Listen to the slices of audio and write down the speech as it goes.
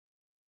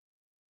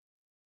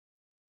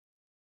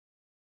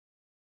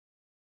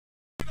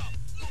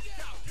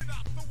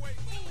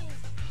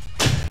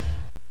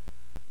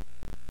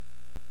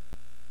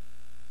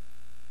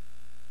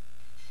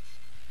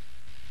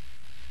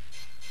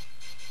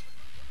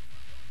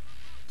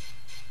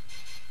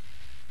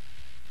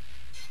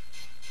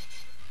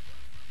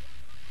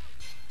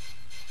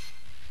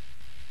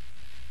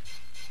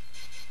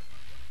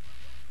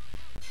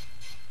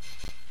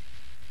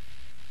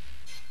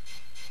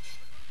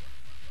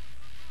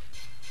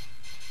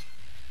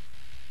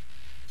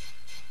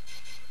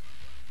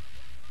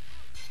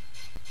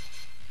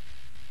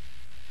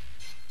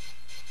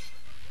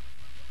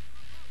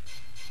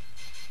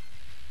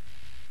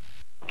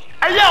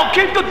Hey yo,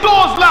 keep the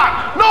doors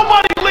locked.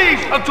 Nobody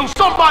leaves until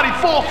somebody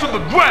falls to the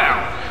ground.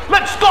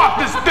 Let's start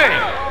this thing.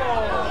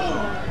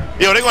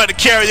 Yo, they gonna have to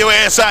carry your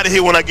ass out of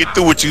here when I get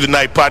through with you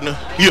tonight, partner.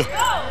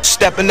 Yeah.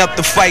 Stepping up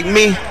to fight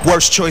me,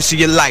 worst choice of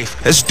your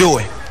life. Let's do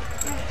it.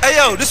 Hey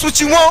yo, this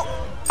what you want?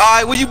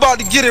 Alright, well you about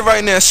to get it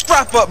right now.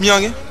 Strap up,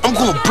 youngin'. I'm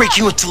gonna break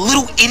you into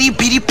little itty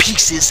bitty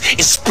pieces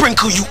and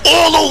sprinkle you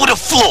all over the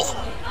floor.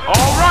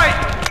 All right.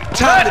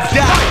 Time to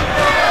die.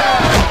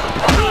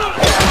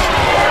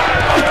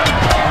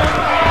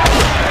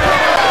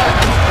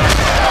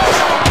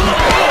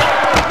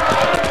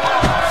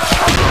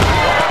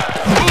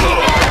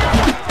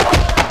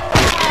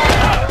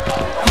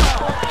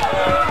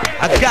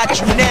 I got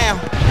you now.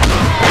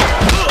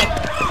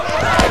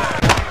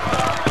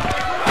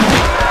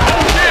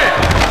 Oh yeah,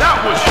 that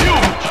was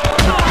huge.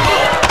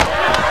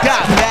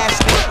 Got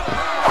bastard.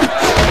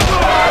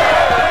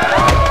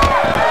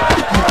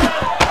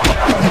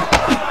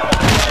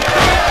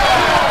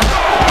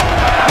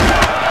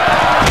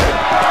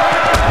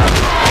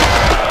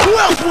 Who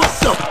else wants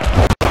some?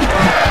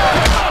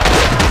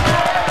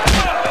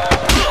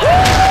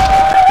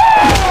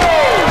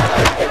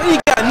 You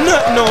got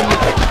nothing on me.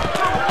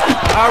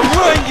 I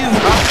run you.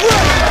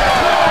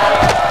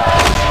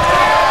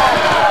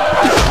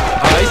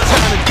 Alright, it's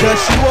time to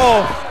dust you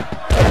off.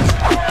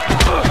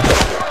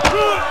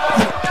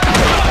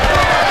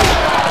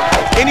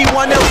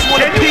 Anyone else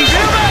want a piece?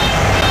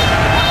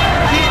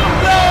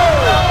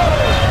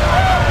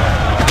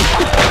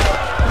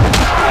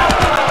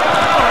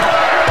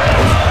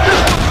 This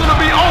one's gonna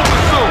be over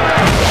soon.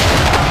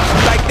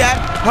 You like that?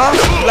 Huh?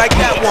 You like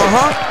that one,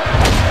 huh?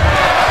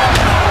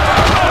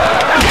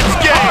 It's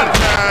game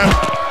time.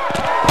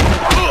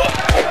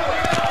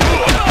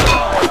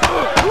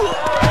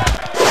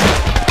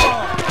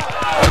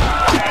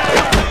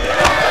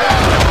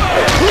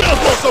 Who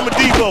else wants some of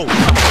Devo?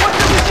 What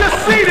did we just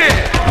see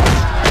there?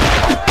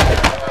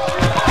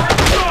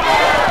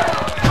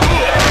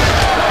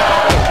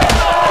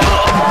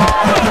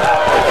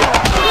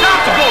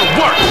 Time to go to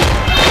work.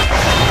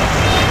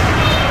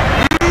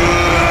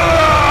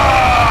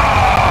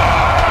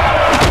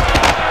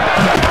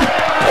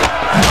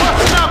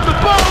 Busting out the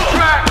bone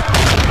track.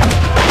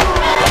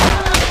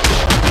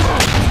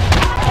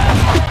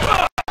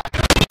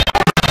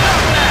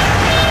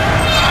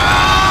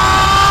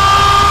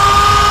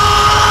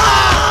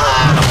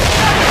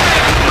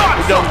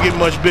 It don't get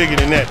much bigger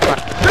than that.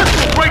 This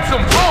will break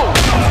some bones.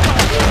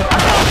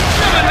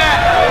 Feeling that.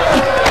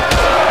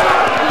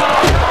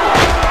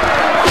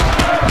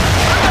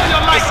 You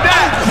like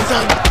that?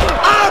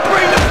 I'll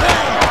bring the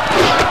pain.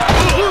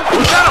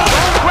 Was that a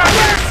bone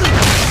cracker?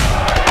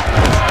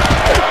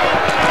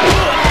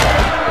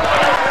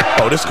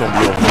 Oh, this gonna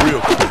be over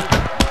real quick.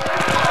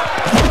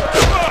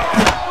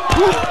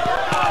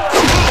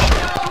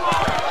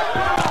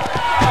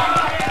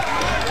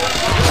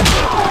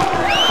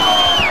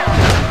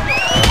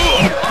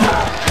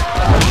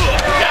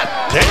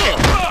 Damn.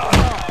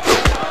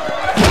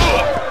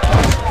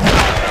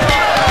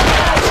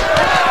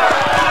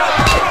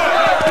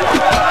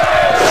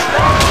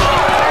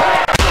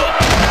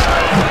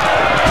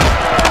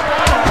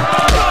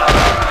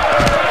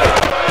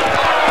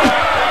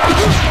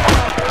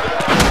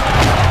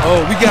 Oh,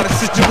 we got a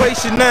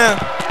situation now.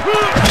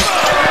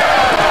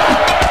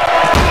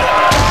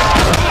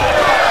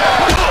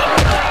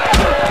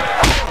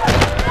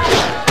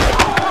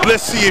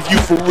 Let's see if you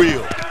for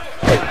real.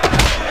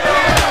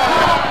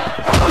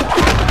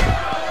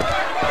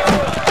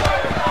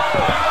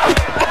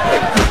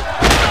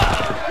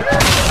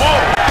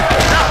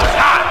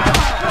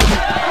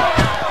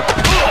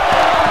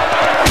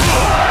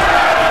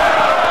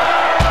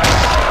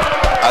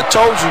 I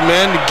told you,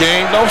 man, the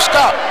game don't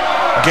stop.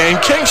 Game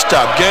can't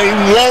stop.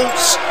 Game won't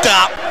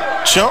stop,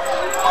 chump.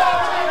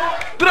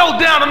 Throw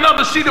down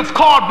another sheet of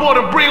cardboard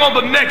and bring on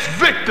the next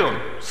victim.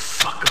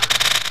 Sucker.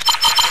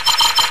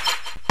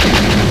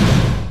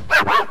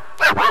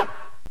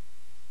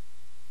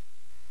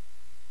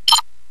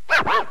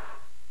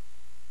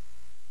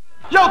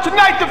 Yo,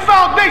 tonight the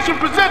Foundation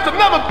presents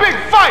another big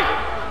fight.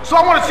 So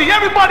I want to see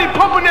everybody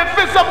pumping their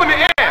fists up in the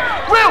air,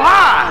 real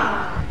high.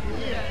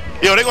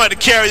 Yo, they gonna have to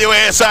carry your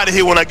ass out of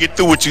here when I get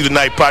through with you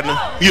tonight, partner.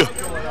 Yeah.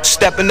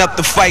 Stepping up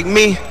to fight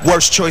me,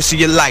 worst choice of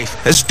your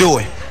life. Let's do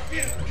it.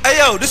 Hey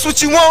yo, this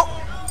what you want?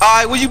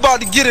 Alright, well you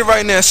about to get it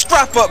right now.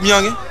 Strap up,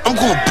 youngin'. I'm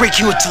gonna break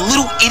you into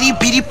little itty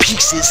bitty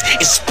pieces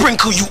and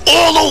sprinkle you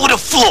all over the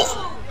floor.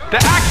 The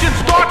action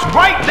starts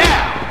right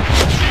now.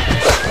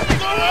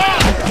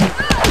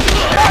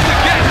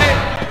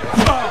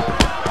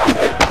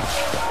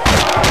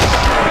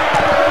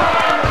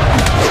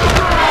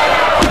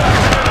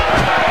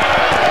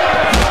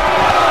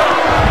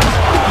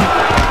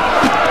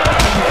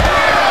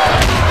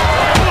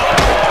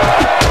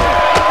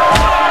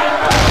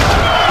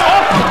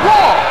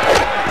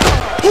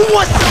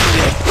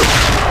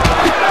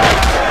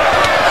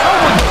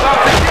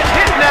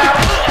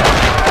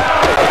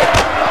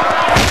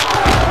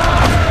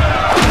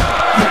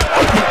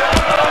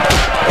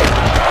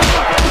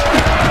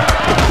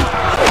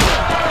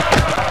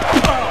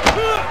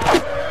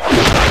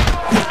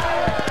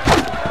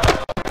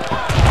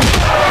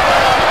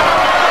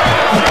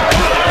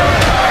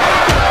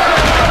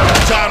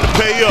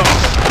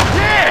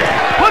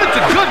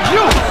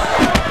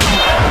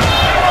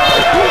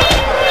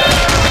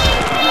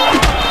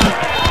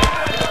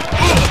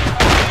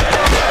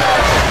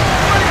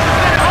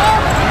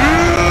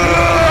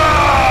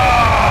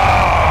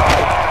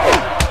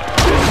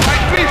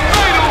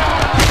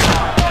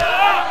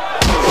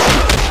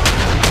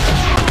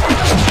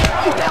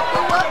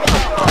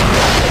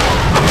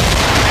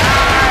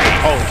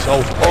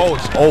 Oh,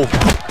 it's over.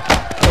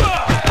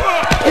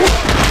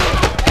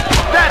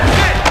 That's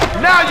it.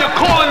 Now you're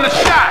calling the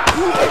shots.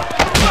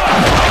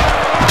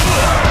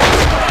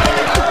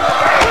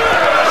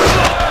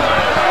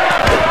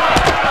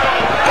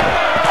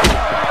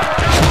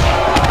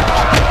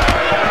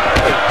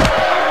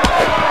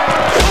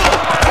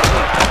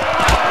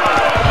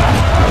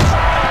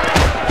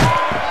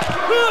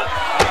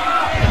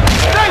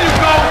 There you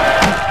go.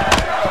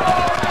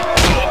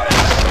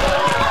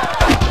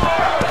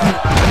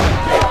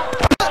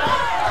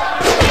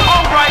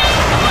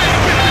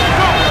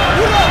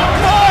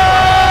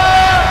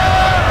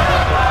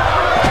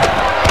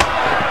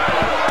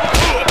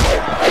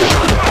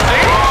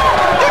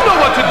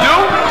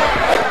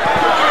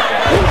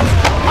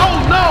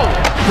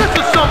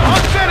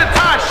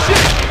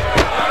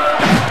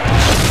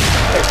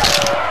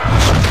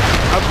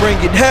 Bring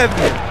it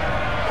heavy.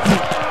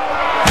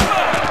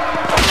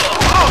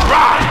 All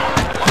right.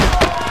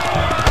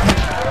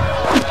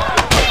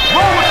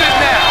 Roll with it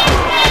now.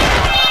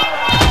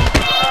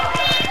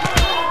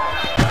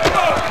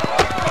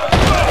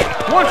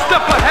 One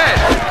step ahead.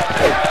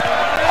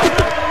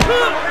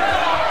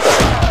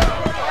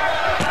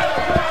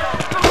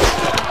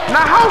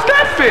 Now how's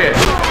that fair?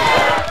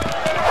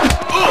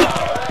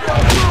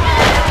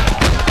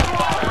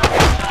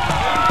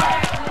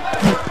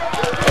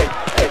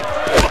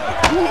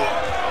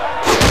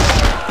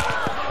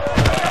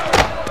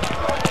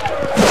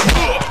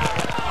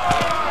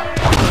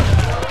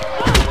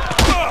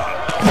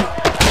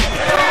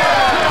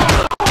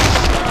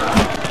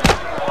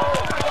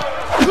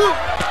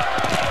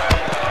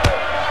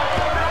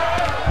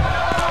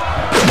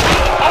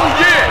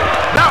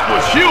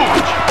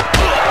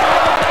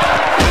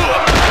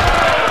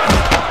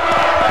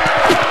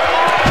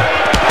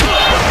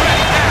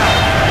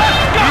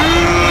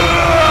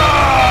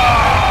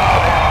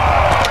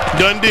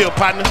 Done deal,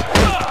 partner.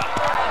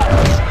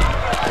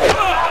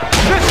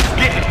 This is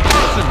getting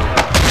personal.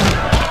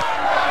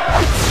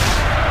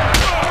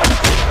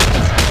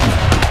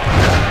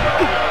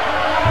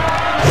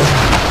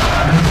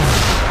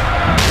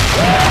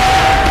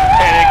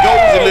 And it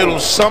goes a little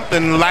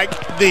something like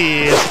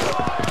this.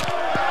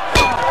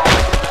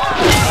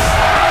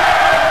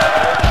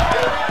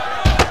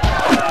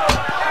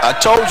 I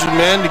told you,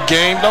 man, the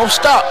game don't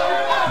stop.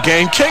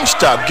 Game can't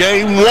stop.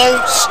 Game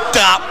won't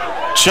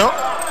stop, chump.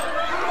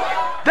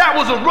 That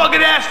was a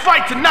rugged-ass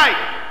fight tonight.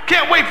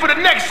 Can't wait for the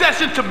next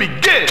session to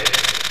begin.